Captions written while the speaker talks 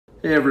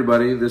Hey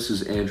everybody, this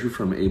is Andrew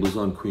from Abel's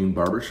on Queen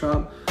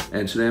Barbershop,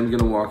 and today I'm going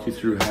to walk you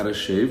through how to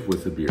shave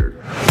with a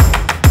beard.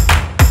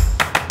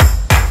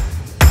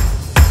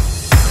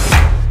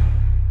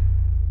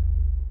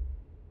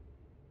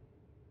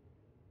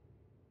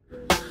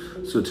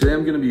 So today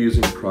I'm going to be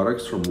using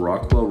products from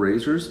Rockwell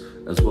Razors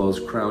as well as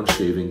Crown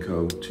Shaving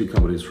Co., two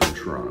companies from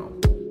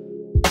Toronto.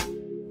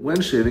 When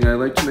shaving, I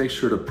like to make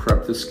sure to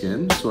prep the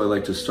skin, so I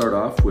like to start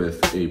off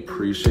with a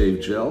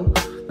pre-shave gel,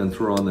 then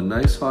throw on the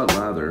nice hot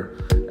lather,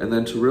 and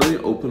then to really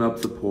open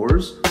up the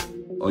pores,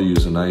 I'll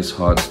use a nice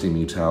hot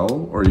steamy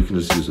towel, or you can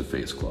just use a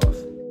face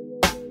cloth.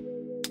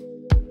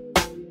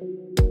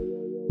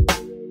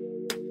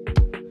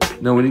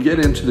 Now when you get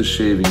into the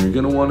shaving, you're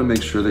going to want to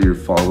make sure that you're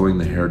following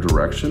the hair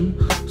direction.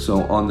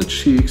 So on the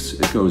cheeks,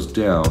 it goes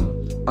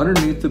down.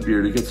 Underneath the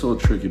beard, it gets a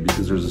little tricky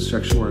because there's a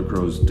section where it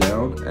grows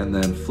down and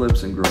then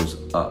flips and grows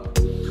up.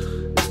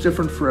 It's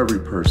different for every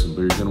person,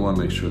 but you're going to want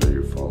to make sure that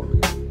you're following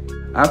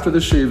it. After the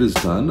shave is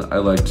done, I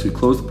like to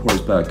close the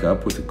pores back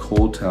up with a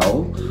cold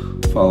towel,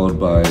 followed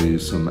by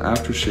some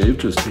aftershave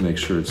just to make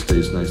sure it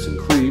stays nice and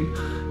clean.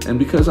 And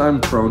because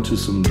I'm prone to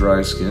some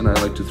dry skin, I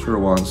like to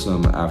throw on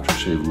some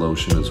aftershave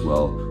lotion as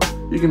well.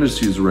 You can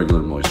just use a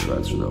regular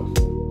moisturizer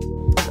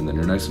though. And then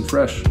you're nice and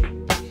fresh.